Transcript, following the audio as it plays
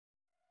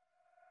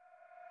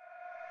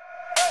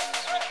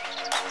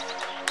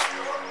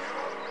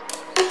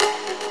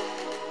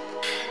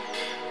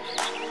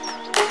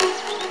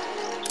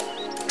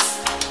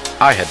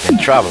I had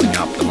been traveling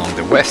up along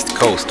the west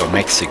coast of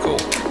Mexico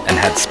and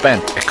had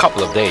spent a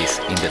couple of days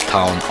in the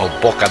town of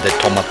Boca De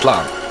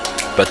Tomatlan.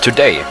 But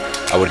today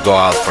I would go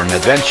out for an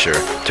adventure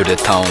to the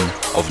town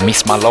of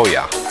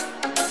Mismaloya.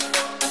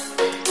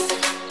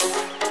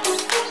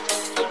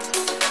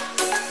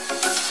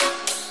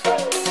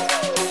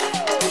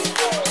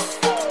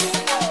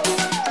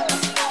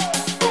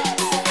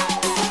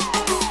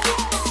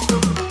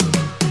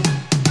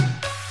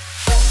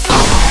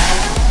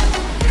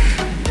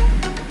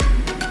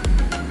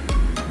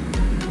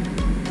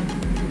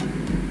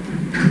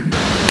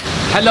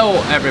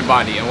 Hello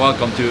everybody and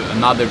welcome to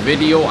another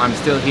video. I'm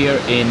still here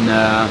in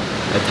a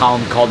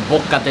town called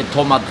Boca De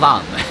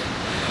Tomatlan.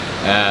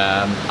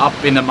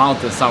 Up in the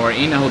mountains somewhere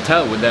in a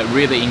hotel with a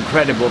really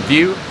incredible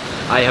view.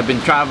 I have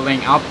been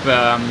traveling up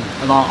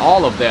along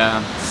all of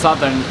the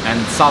southern and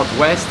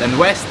southwest and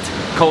west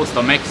coast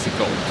of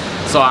Mexico.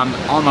 So I'm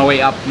on my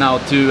way up now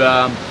to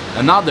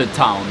another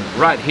town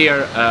right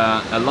here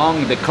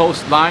along the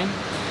coastline.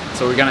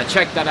 So we're gonna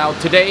check that out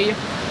today.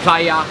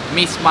 Playa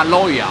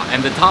Mismaloya,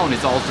 and the town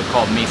is also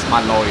called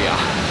Mismaloya.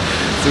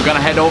 So we're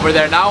gonna head over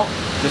there now,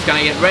 just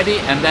gonna get ready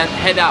and then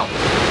head out.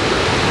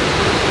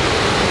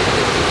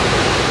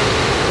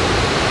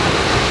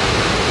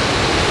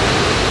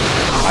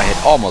 I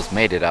had almost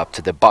made it up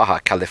to the Baja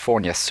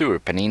California Sur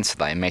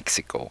Peninsula in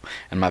Mexico,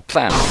 and my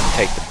plan was to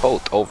take the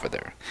boat over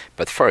there.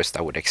 But first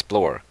I would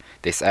explore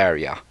this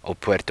area of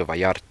Puerto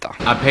Vallarta.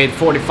 I paid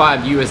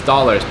 $45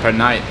 US per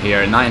night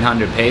here,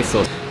 900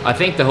 pesos. I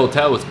think the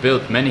hotel was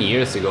built many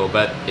years ago,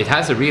 but it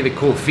has a really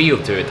cool feel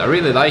to it. I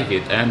really like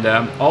it, and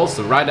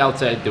also right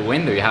outside the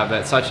window you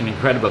have such an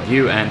incredible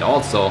view, and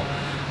also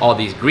all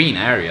these green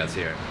areas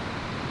here.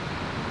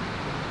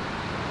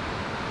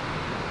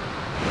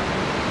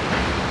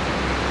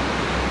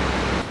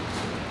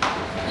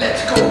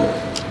 Let's go!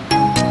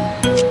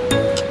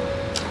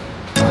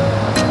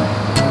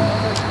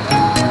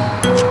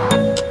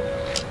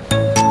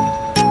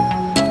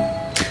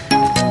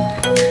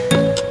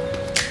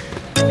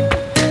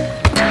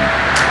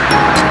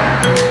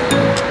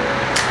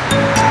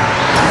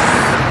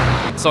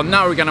 So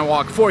now we're gonna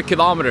walk 4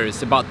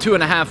 kilometers, about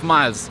 2.5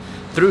 miles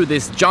through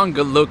this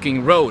jungle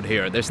looking road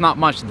here. There's not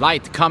much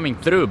light coming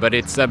through, but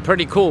it's a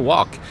pretty cool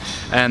walk.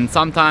 And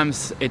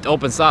sometimes it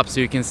opens up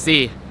so you can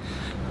see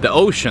the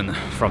ocean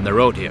from the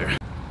road here.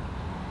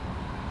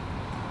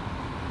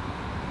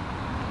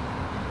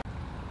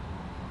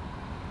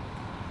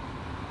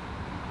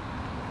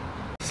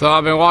 So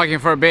I've been walking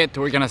for a bit.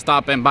 We're gonna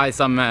stop and buy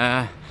some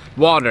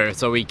water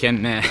so we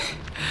can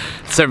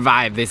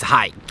survive this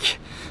hike.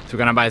 So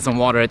we're gonna buy some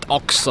water at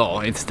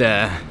Oxxo. It's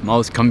the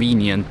most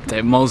convenient,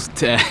 most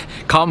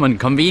common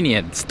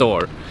convenient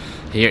store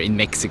here in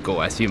Mexico,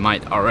 as you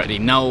might already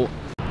know.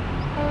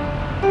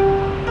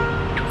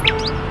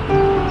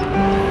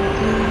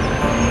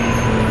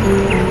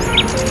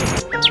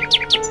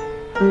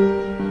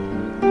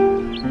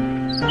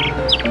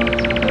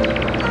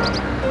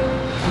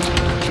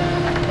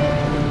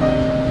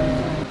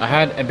 I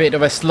had a bit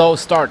of a slow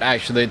start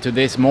actually to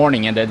this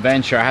morning and the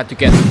adventure. I had to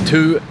get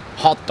 2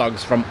 hot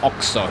dogs from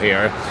Oxxo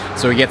here,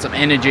 so we get some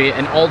energy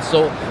and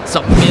also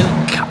some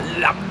milk.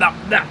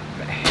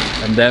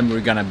 And then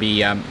we're gonna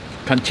be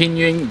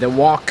continuing the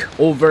walk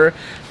over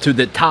to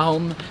the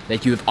town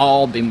that you've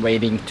all been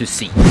waiting to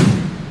see.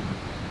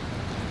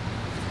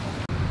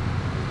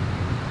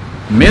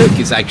 Milk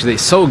is actually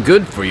so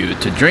good for you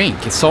to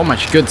drink. It's so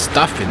much good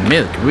stuff in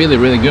milk,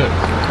 really good.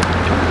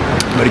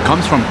 But it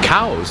comes from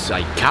cows,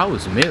 like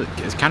cow's milk.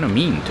 It's kind of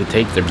mean to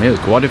take their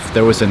milk. What if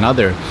there was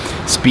another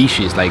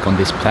species like on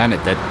this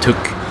planet that took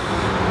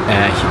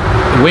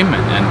women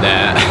and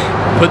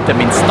put them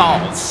in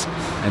stalls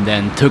and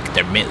then took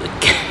their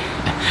milk?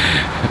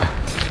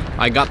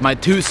 I got my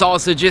 2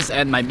 sausages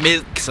and my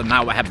milk, so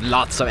now I have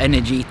lots of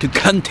energy to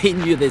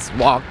continue this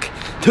walk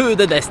to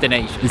the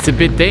destination. It's a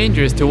bit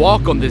dangerous to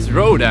walk on this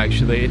road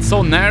actually. It's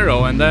so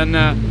narrow, and then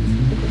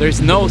there's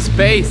no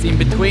space in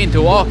between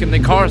to walk, and the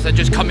cars are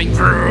just coming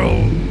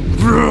vroom,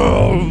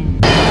 vroom.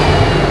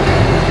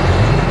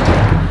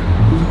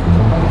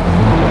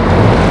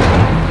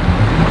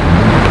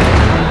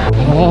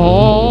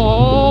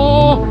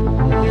 Oh,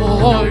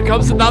 here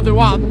comes another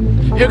one.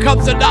 Here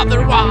comes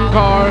another one.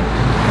 Car.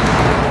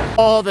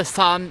 Oh, the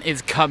sun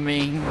is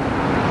coming.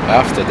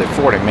 After the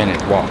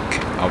 40-minute walk,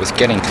 I was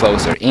getting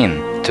closer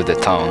in to the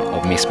town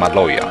of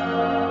Mismaloya.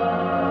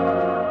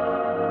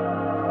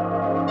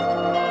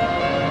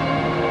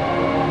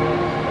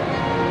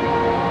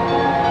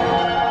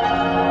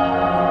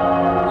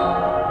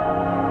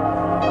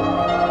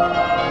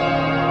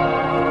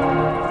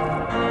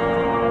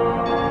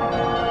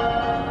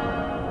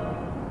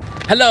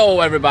 Hello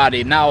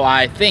everybody, now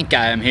I think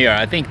I am here.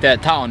 I think the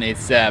town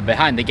is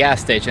behind the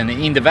gas station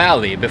in the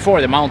valley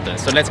before the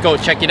mountains. So let's go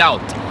check it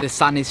out. The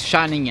sun is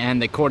shining,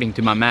 and according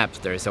to my maps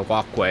there's a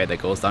walkway that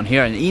goes down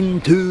here and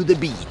into the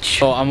beach.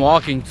 So I'm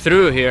walking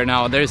through here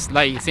now. There's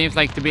like, seems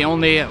like to be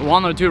only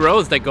 1 or 2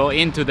 roads that go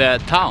into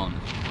the town.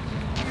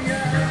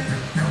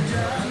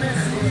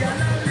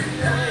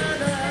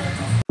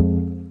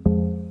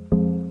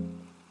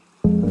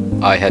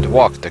 I had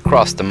walked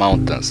across the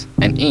mountains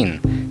and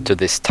in to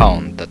this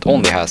town that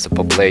only has a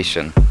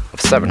population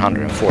of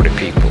 740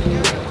 people.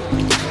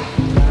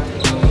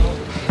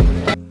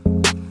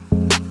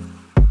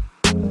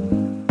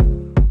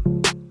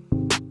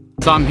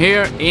 So I'm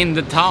here in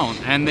the town,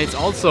 and it's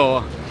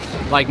also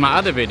like my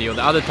other video,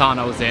 the other town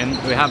I was in.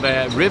 We have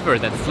a river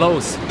that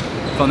flows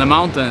from the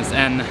mountains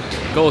and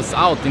goes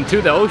out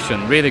into the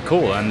ocean, really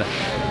cool. And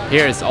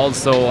here is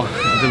also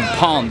the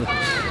pond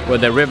where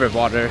the river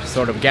water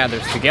sort of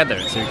gathers together,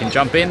 so you can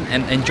jump in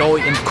and enjoy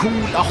and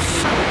cool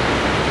off.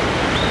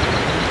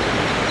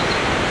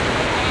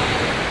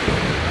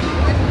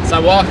 So I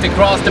walked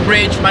across the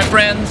bridge, my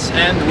friends,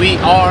 and we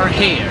are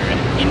here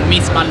in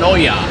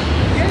Mismaloya.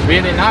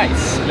 Really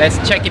nice. Let's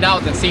check it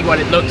out and see what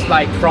it looks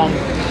like from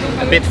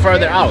a bit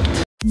further out.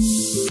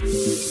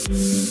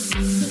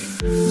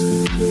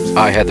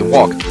 I had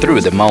walked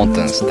through the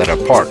mountains that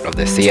are part of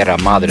the Sierra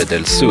Madre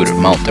del Sur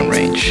mountain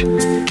range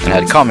and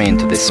had come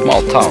into this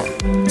small town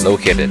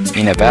located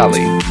in a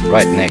valley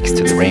right next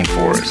to the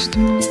rainforest.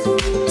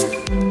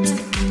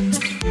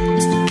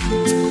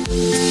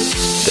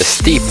 The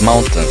steep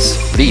mountains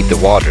lead the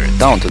water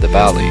down to the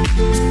valley,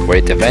 where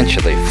it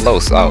eventually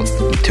flows out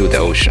into the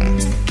ocean.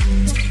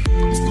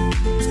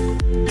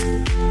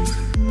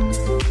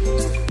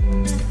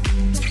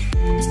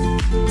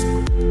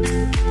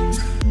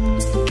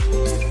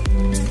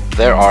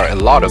 There are a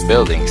lot of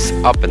buildings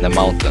up in the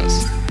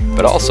mountains,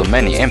 but also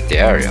many empty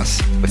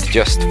areas with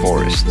just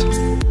forest.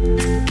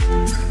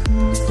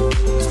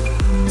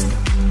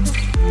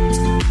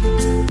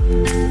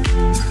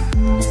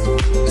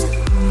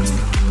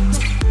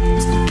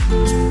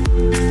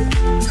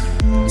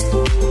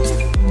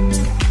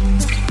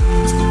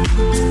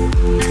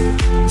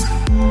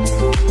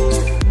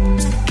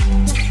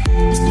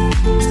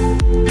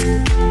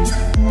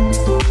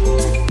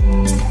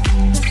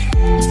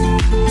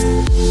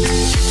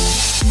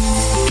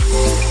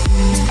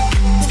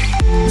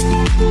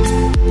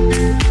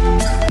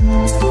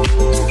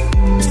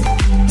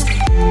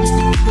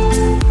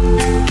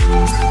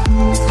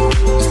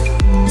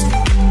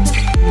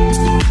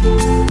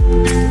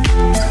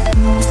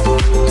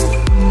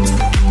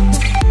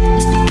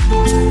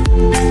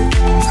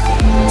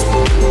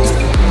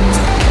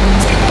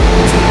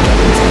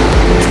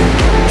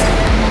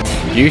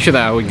 Usually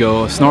I would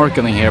go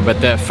snorkeling here, but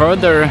the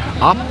further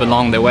up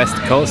along the west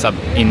coast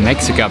in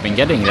Mexico I've been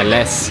getting, the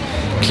less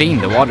clean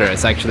the water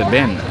has actually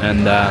been,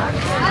 and I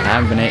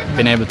haven't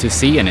been able to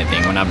see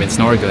anything when I've been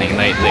snorkeling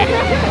lately,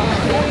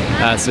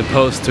 as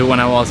opposed to when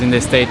I was in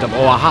the state of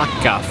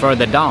Oaxaca,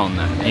 further down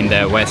in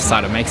the west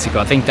side of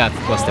Mexico. I think that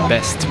was the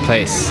best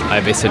place I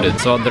visited.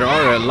 So there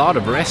are a lot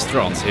of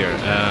restaurants here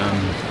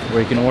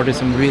where you can order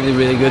some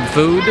really good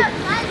food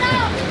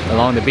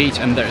along the beach,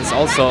 and there's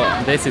also,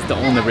 this is the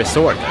only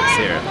resort that's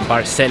here,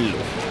 Barcelo.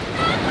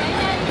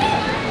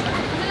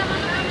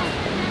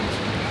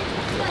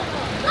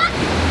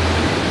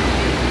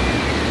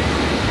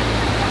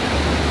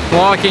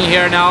 Walking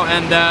here now,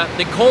 and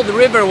the cold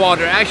river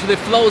water actually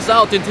flows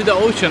out into the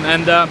ocean,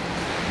 and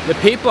the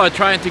people are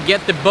trying to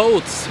get the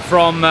boats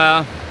from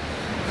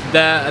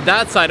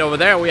that side over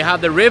there. We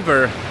have the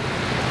river,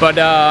 but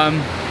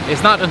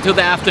it's not until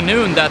the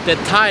afternoon that the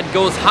tide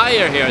goes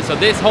higher here, so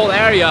this whole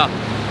area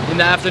in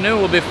the afternoon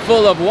will be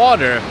full of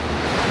water.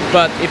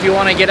 But if you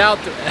want to get out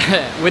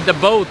with the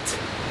boat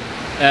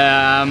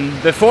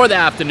before the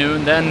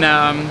afternoon, then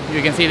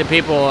you can see the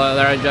people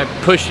that are just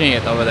pushing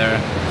it over there.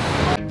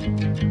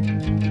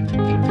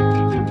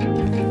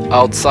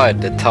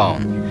 Outside the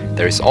town,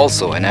 there is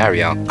also an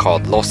area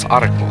called Los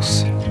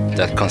Arcos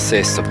that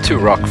consists of two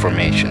rock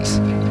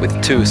formations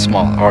with two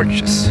small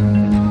arches.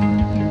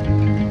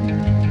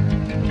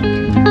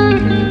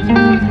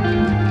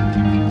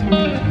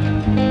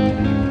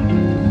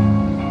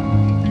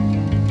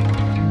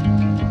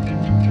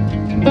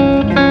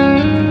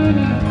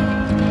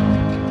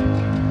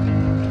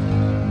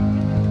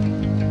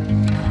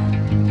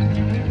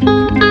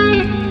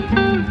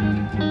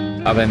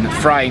 I've been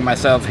frying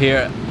myself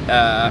here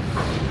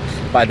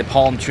by the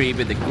palm tree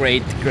with a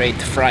great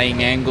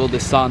frying angle.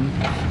 The sun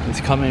is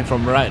coming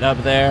from right up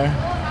there.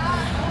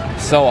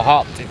 So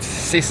hot, it's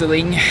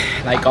sizzling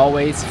like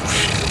always.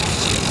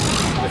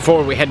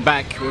 Before we head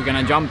back, we're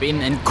gonna jump in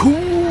and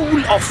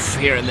cool off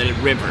here in the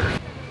river.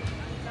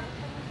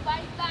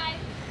 Bye bye.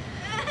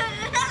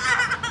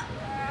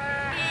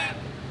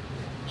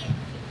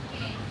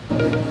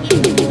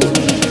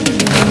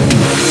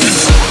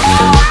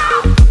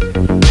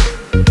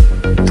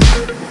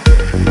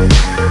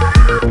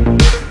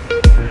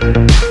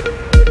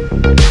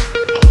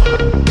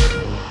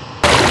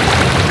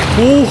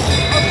 Ooh,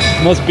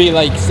 must be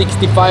like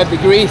 65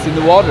 degrees in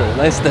the water,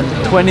 less than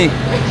 20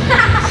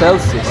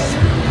 Celsius.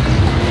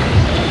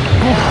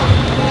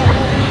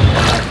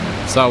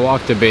 So I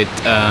walked a bit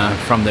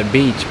from the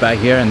beach back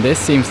here, and this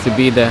seems to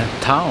be the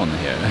town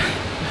here.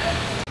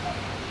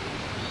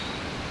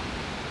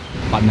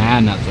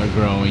 Bananas are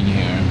growing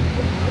here.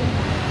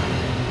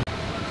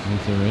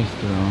 It's a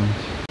restaurant.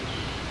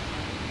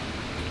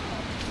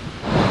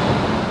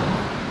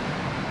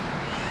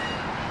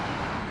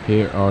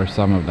 Here are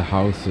some of the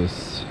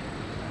houses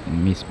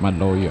in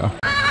Mismaloya.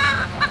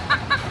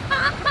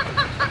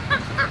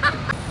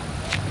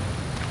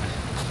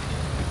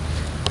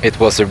 It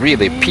was a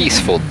really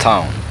peaceful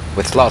town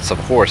with lots of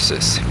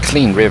horses,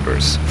 clean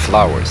rivers,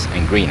 flowers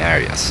and green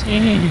areas.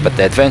 But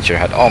the adventure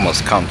had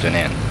almost come to an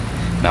end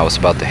and I was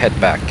about to head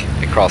back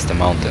across the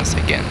mountains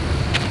again.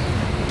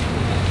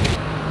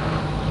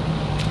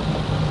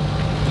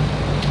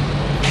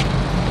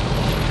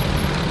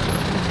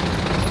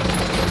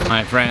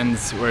 My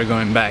friends, we're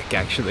going back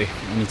actually.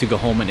 I need to go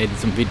home and edit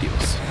some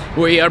videos.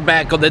 We are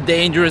back on the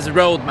dangerous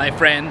road, my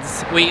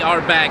friends. We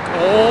are back.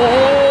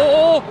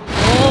 Oh!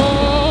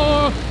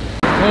 Oh!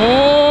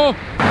 Oh!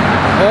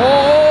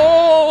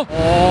 Oh!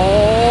 Oh!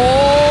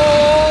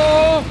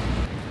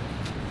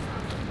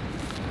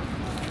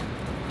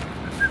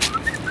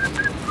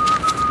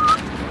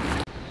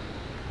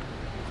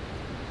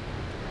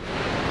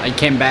 I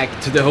came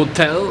back to the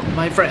hotel,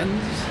 my friends.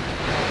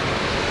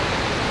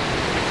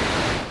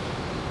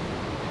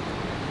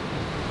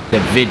 The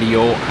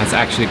video has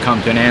actually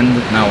come to an end.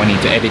 Now I need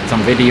to edit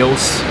some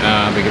videos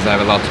because I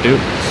have a lot to do.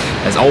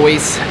 As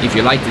always, if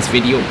you like this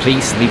video,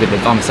 please leave it a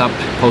thumbs up,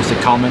 post a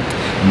comment,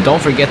 and don't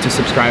forget to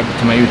subscribe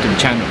to my YouTube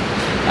channel.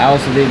 I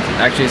also did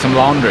actually some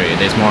laundry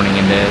this morning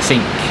in the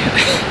sink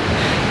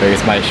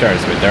because my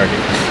shirts were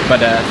dirty. But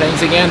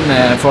thanks again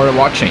for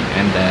watching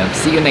and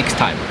see you next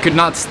time. Could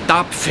not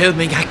stop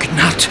filming. I could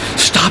not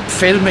stop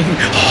filming.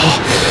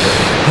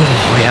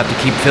 Oh, we have to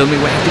keep filming.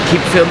 We have to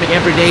keep filming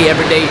every day,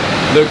 every day.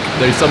 Look,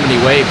 there's so many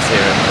waves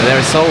here.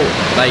 They're so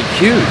like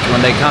huge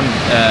when they come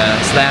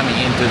slamming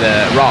into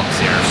the rocks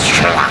here.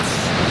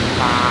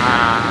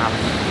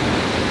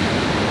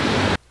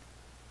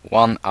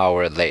 1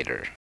 hour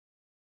later.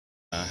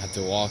 I had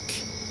to walk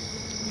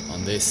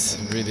on this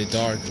really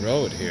dark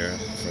road here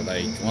for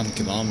like 1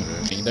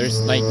 kilometer.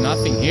 There's like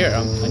nothing here.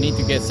 I need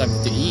to get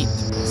something to eat.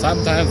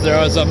 Sometimes there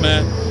are some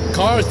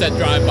cars that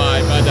drive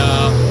by, but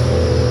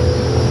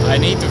I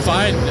need to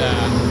find,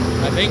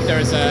 I think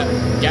there's a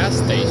gas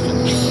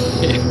station.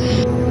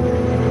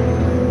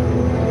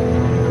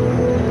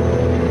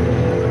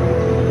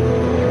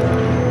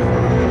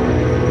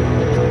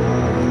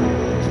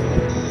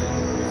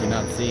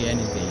 Cannot see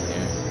anything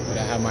here, but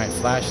I have my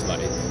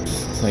flashlight.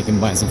 So I can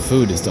buy some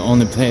food. It's the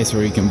only place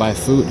where you can buy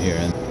food here.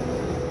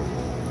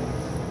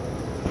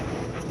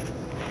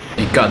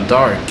 It got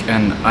dark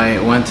and I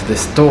went to the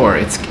store.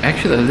 It's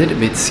actually a little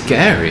bit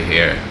scary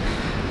here.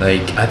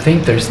 Like, I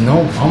think there's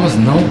almost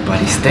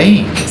nobody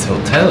staying in this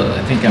hotel.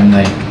 I think I'm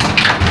like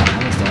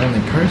almost the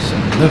only person.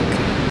 Look.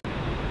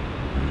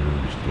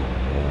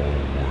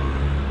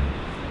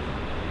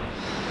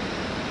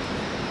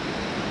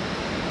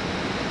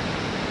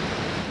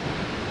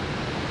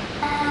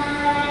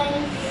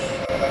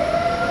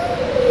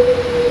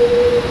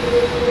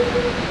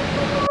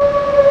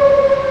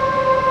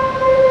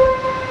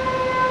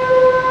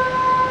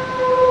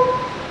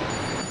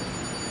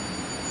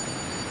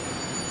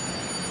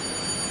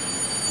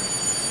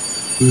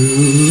 We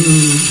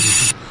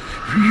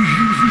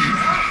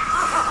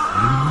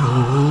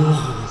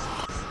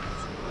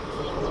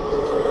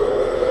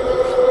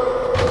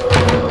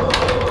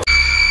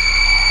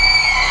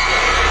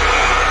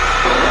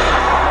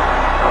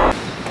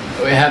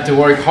have to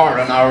work hard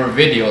on our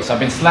videos. I've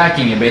been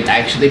slacking a bit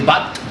actually,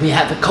 but we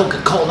have a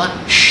Coca-Cola.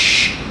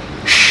 Shh,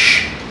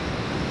 shh.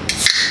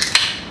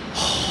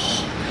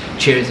 Oh,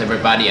 cheers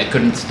everybody. I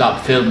couldn't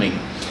stop filming.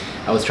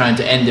 I was trying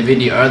to end the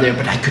video earlier,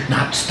 but I could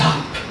not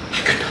stop.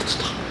 I could not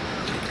stop.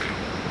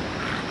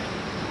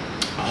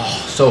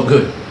 Oh, so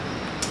good.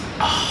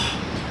 Oh.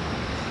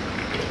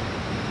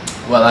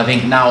 Well, I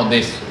think now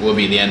this will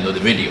be the end of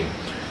the video.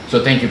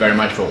 So thank you very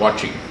much for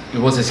watching. It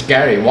was a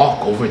scary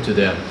walk over to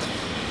the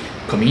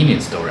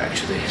convenience store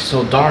actually.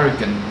 So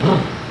dark and